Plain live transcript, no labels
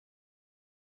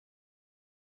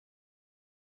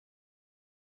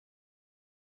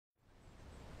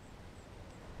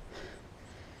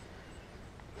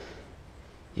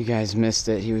You guys missed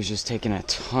it. He was just taking a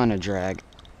ton of drag.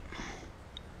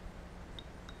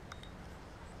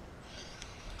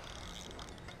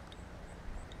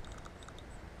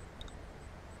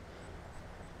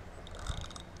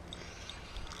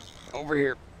 Over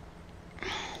here. I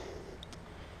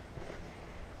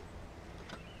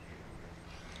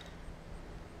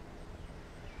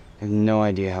have no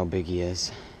idea how big he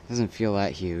is. Doesn't feel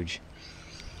that huge.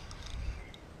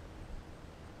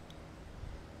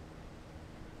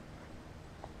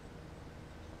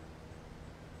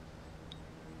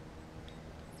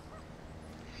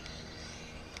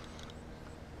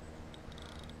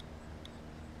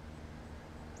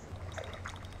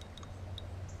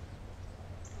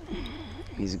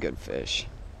 He's a good fish.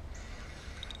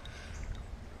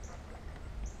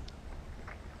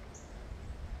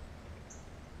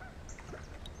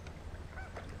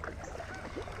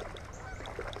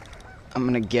 I'm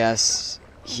gonna guess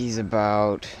he's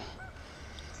about...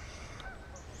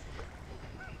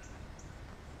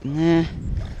 Let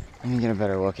me get a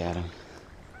better look at him.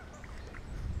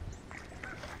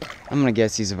 I'm gonna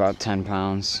guess he's about 10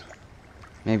 pounds,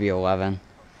 maybe 11.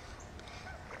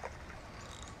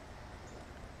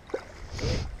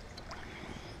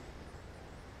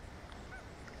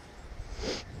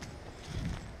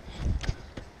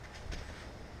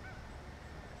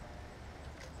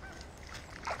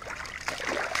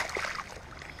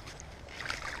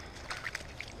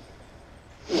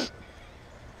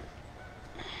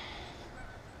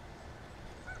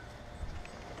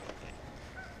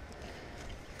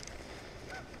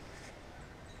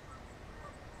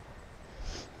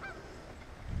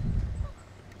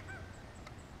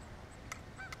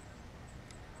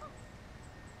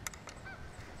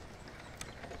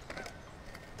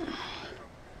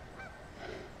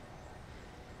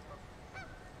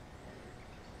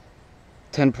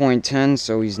 .10,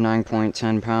 so he's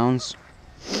 9.10 pounds.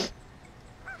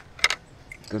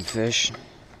 Good fish.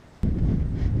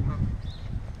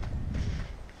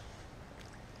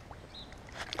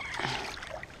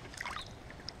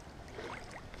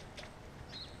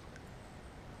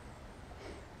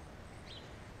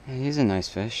 Yeah, he's a nice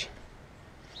fish.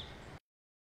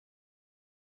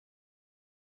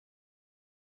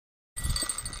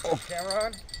 Oh, camera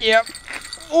on? Yep.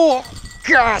 Oh,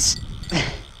 gosh.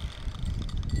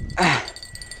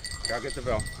 Gotta get the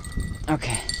bell.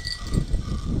 Okay.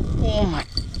 Oh my.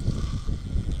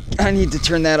 I need to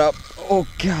turn that up. Oh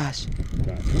gosh.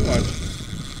 Not too much.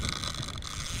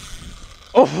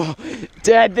 Oh,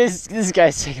 Dad, this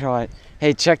guy's taking a lot.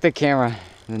 Hey, check the camera.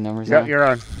 The number's on. Yep, you're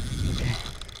on. Okay.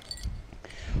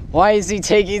 Why is he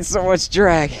taking so much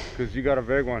drag? Because you got a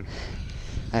big one.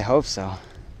 I hope so.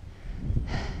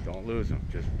 Don't lose him.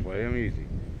 Just play him easy.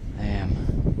 I am.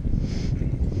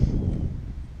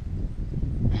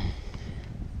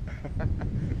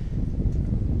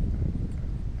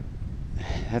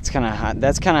 That's kind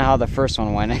of how the first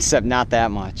one went, except not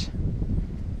that much.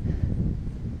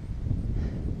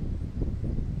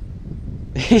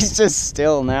 He's just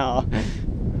still now.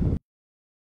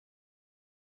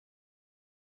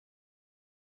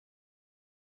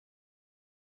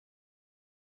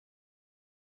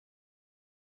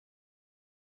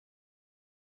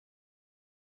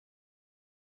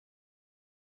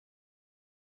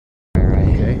 All right.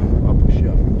 Okay, I'll push you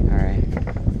up. All right.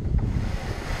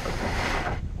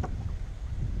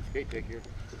 Okay, take your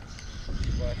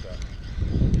glass up.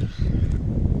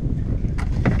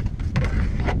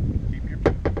 Keep your...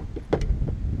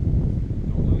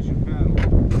 Don't lose your paddle.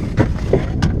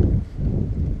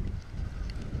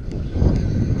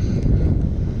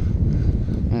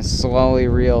 And slowly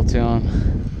reel to him,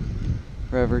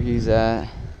 wherever he's at.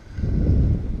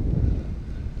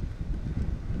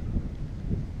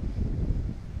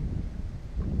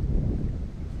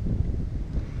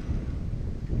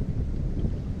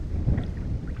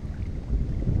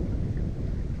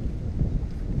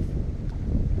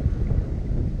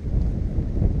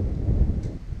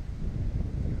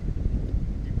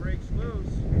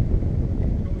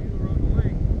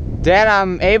 Dad,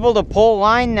 I'm able to pull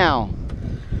line now.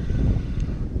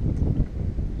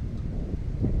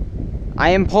 I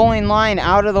am pulling line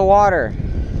out of the water.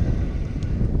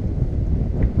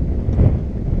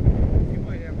 You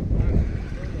might have a constant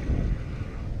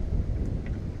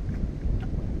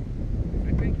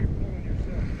I think you're pulling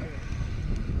yourself.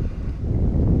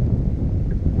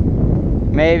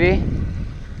 Maybe.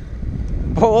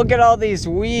 But look at all these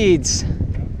weeds.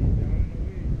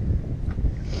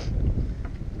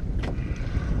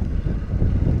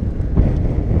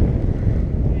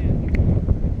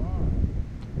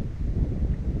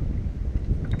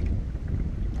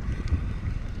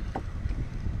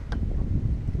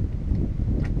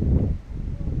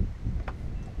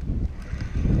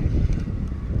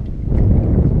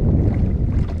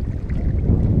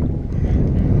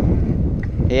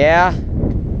 Yeah.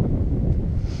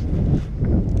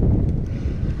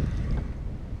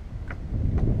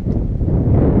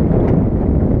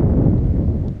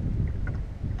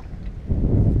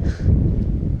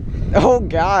 Oh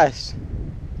gosh.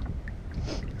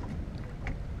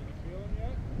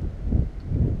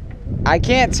 I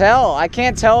can't tell. I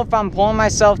can't tell if I'm pulling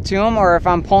myself to him or if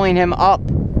I'm pulling him up.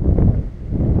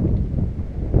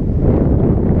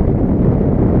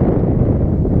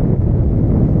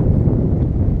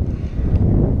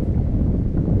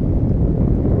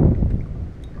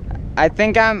 I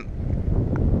think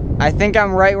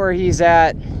I'm right where he's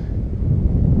at.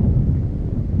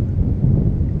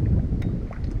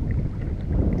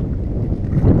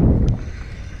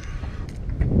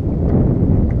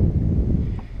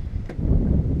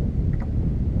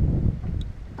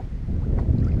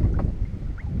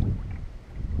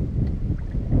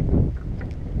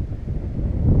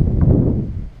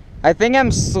 I think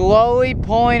I'm slowly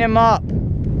pulling him up.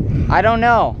 I don't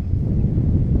know.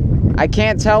 I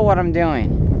can't tell what I'm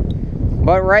doing.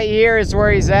 But right here is where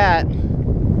he's at.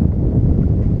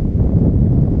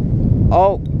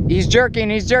 Oh, he's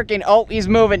jerking, he's jerking. Oh, he's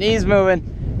moving, he's moving.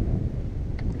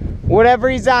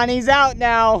 Whatever he's on, he's out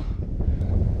now.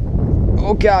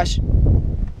 Oh gosh.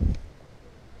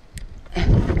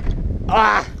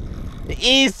 Ah,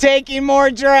 he's taking more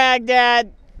drag,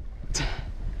 Dad.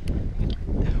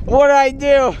 What did I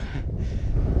do?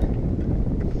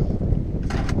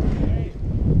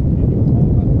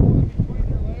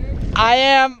 I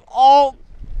am. Oh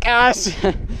gosh.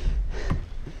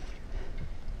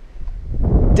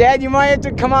 Dad, you might have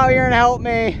to come out here and help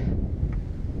me.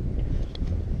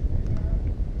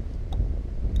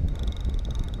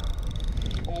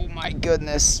 Oh my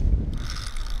goodness.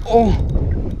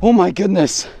 Oh my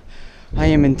goodness. I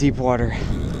am in deep water.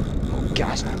 Oh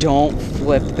gosh, don't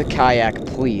flip the kayak,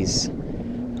 please.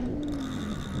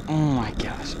 Oh my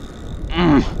gosh.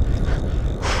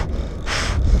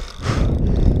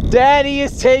 Daddy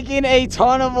is taking a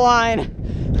ton of line.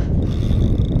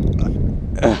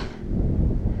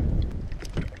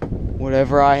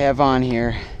 Whatever I have on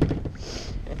here,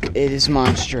 it is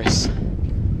monstrous.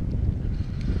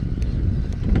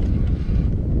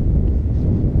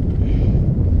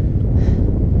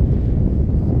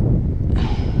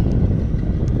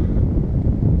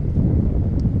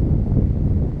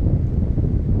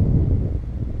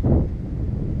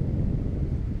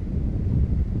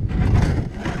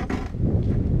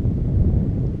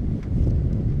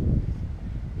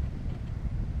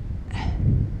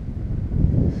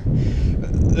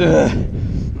 Ugh.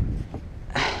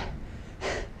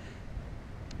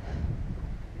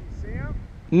 See him?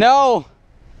 No.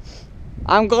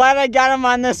 I'm glad I got him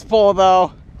on this pole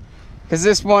though, because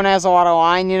this one has a lot of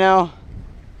line, you know.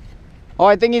 Oh,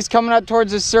 I think he's coming up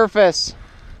towards the surface.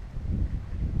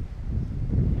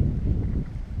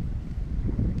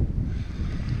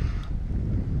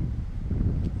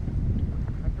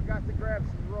 I forgot to grab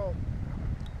some rope.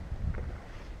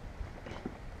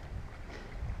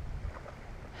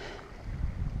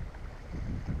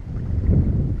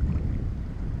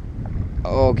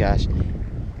 Oh gosh.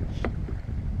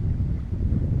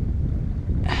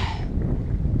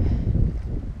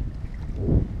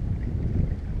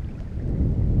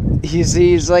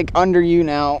 He's like under you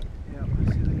now. Yeah, I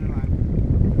see the new line.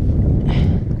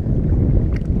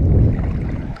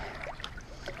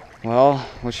 Well,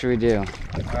 what should we do?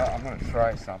 I'm gonna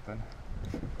try something.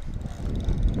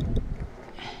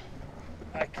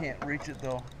 I can't reach it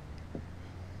though.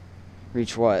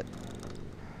 Reach what?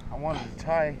 I wanted to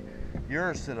tie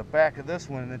yours to the back of this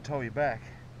one and then tow you back.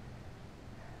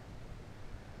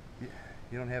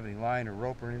 You don't have any line or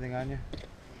rope or anything on you?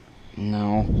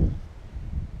 No.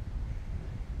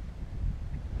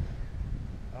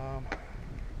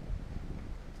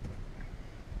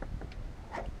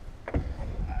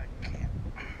 I can't.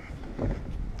 I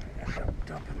end up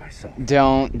dumping myself.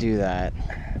 Don't do that.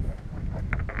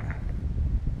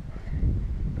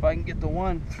 If I can get the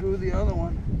one through the other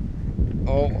one.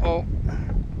 Oh.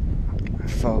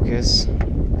 Focus. I'm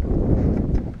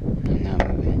not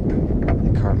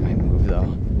moving. The carp might move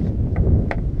though.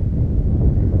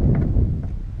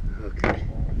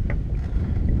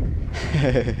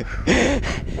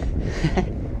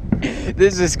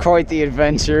 This is quite the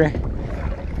adventure.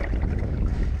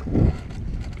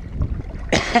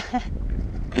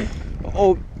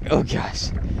 Oh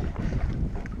gosh.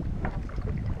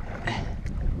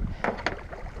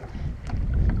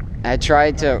 I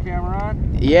tried to. Camera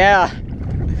on? Yeah.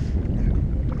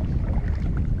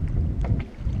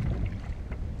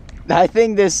 I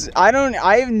think this. I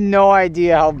have no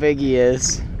idea how big he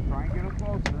is. Try and get him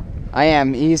closer. I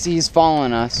am. He's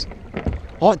following us.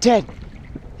 Oh, Dad.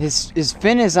 His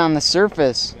fin is on the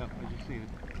surface. Yep, I just seen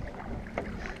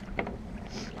it.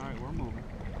 Alright, we're moving.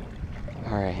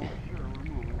 Alright. Sure, we're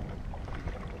moving.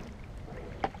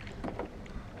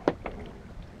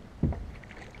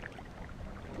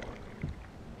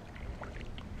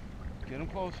 Get him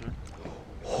closer.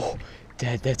 Oh,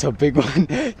 Dad, that's a big one.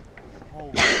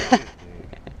 Holy shit,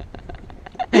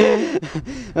 Dave.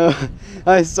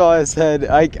 I saw his head.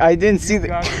 I didn't see the.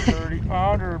 You got the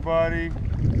 30-pounder, buddy.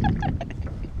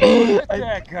 Look at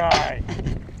that guy.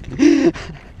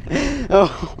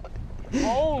 Oh.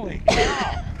 Holy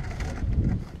cow.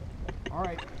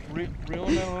 Alright, reel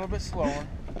him in a little bit slower.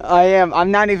 I am.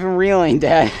 I'm not even reeling,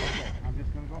 Dad. Okay, I'm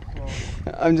just going to go slow.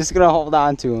 I'm just gonna hold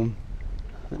on to him.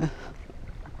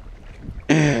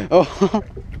 Oh.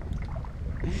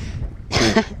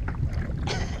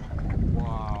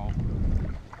 Wow.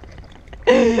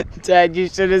 Dad, you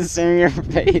should have seen your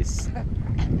face.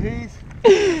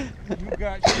 You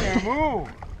got Shamu,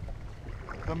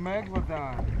 the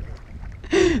Megalodon.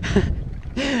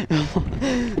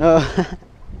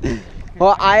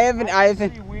 Well, I haven't.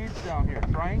 See weeds down here.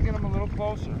 Try and get them a little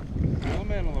closer. Reel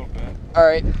them in a little bit. All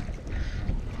right. You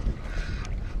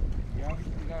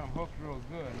obviously got them hooked real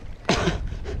good.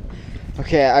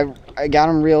 Okay, I got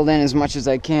him reeled in as much as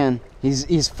I can.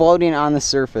 He's floating on the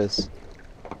surface.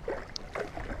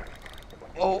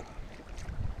 Oh.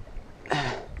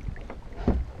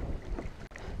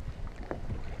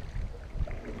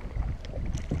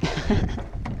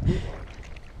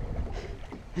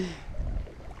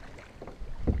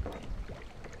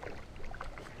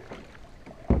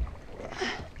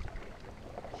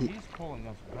 He's pulling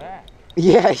us back.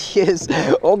 Yeah, he is.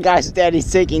 Oh gosh,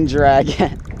 Daddy's taking drag.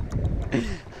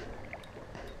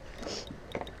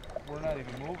 We're not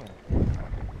even moving.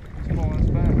 He's pulling us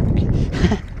back.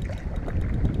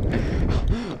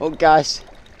 Oh gosh.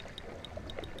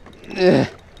 Ugh.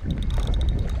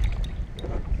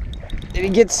 Did he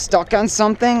get stuck on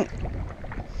something?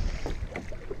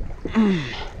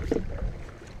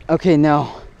 Okay,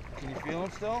 no. Can you feel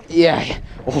him still? Yeah.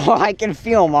 Well, I can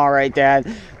feel him all right, Dad.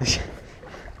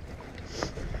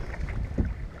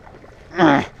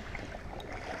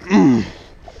 We're moving.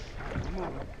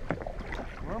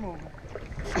 We're moving.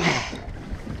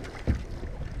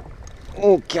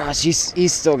 Oh gosh,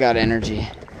 he's still got energy.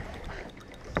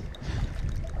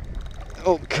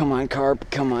 Oh, come on, Carp,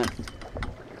 come on.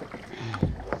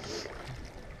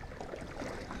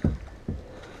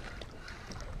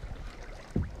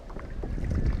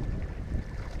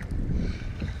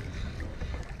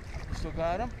 You still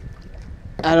got him?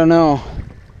 I don't know.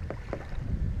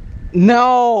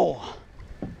 No!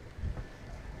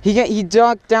 He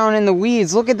ducked down in the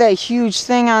weeds. Look at that huge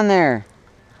thing on there.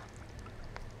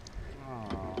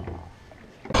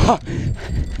 Oh.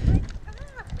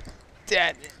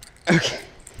 Dad. Okay.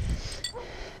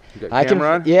 You got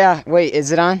camera on? Yeah. Wait,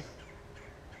 is it on?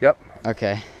 Yep.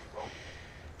 Okay.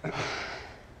 Yeah,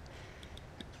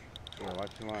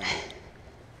 watch your line.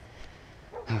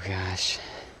 Oh gosh.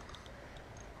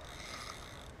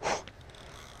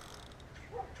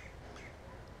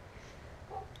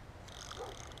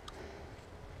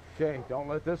 Okay, don't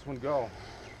let this one go.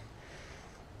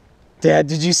 Dad,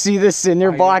 did you see the cinder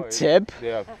I know, block tip?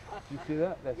 Yeah. Did you see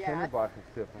that? That cinder block is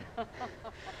tipping.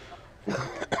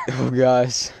 Oh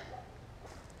gosh.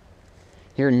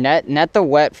 Here, net the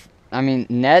wet. I mean,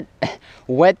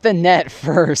 wet the net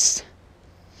first.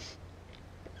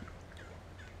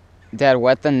 Dad,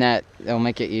 wet the net. It'll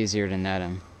make it easier to net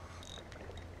him.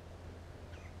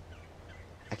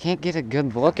 I can't get a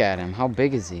good look at him. How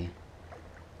big is he?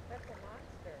 That's a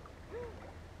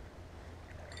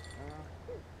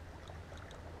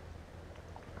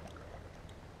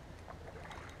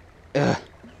monster. Ugh.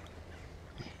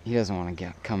 He doesn't want to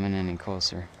get coming any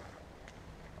closer.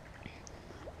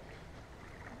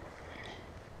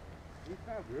 He's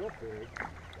not real big.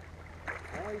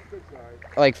 Oh, he's good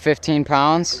size. Like 15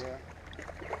 pounds? Yeah.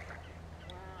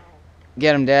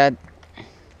 Get him, Dad.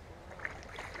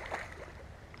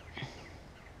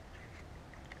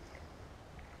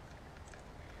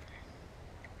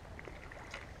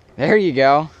 There you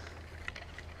go.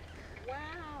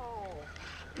 Wow.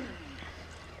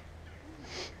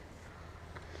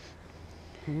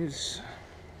 He's,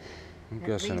 I'm At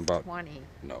guessing least about 20.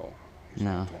 no.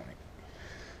 No. 20.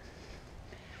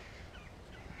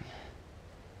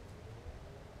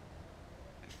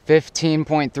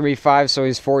 $15.35, so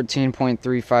he's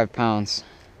 14.35 pounds.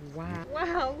 Wow.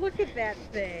 Wow, look at that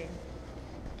thing.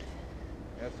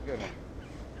 That's a good one.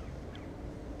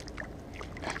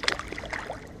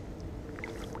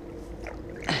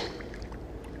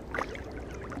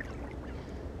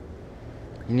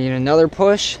 You need another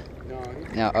push? No,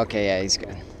 No, okay, yeah, he's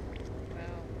good.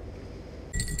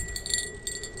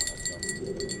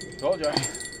 told you.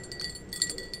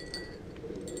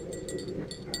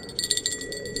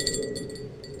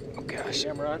 Oh gosh.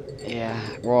 Camera on? Yeah,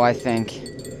 well, I think.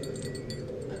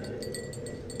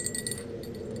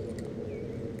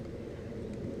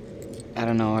 I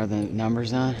don't know, are the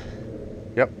numbers on?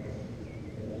 Yep.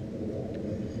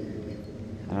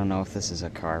 I don't know if this is a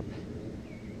carp.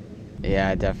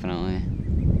 Yeah, definitely.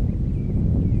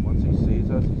 Once he sees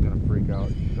us, he's gonna freak out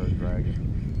and start dragging.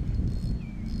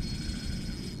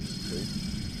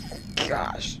 See?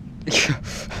 Gosh.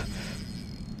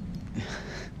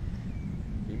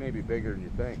 He may be bigger than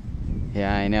you think.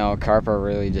 Yeah, I know. Carp are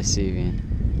really deceiving.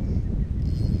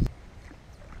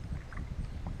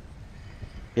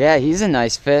 Yeah, he's a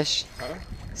nice fish. Huh?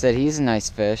 Said he's a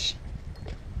nice fish.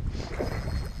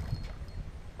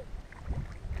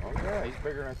 Oh yeah, he's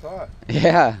bigger than I thought.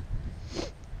 Yeah.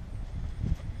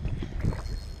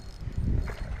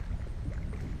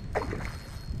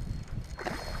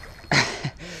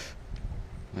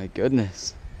 My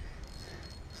goodness.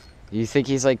 You think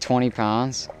he's like 20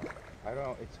 pounds? I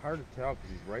don't. It's hard to tell because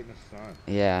he's right in the sun.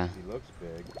 Yeah. He looks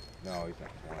big. No, he's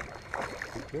not 20.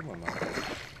 He's a good one though.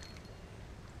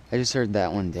 I just heard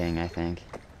that one ding, I think.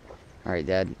 All right,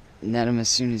 Dad. Net him as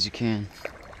soon as you can.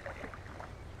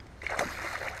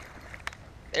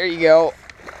 There you go.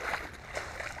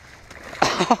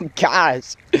 Oh,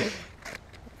 gosh.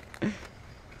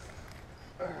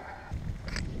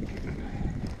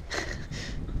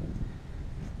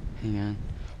 Hang on.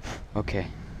 Okay.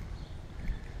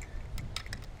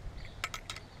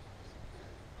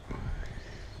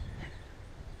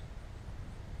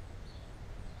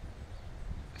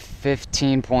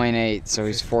 $15.8, so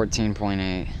he's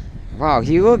 14.8. Wow,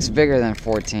 he looks bigger than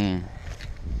 14.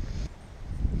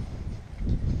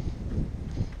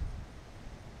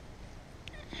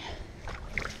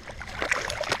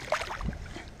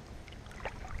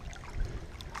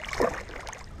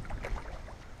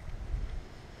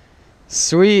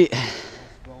 Sweet.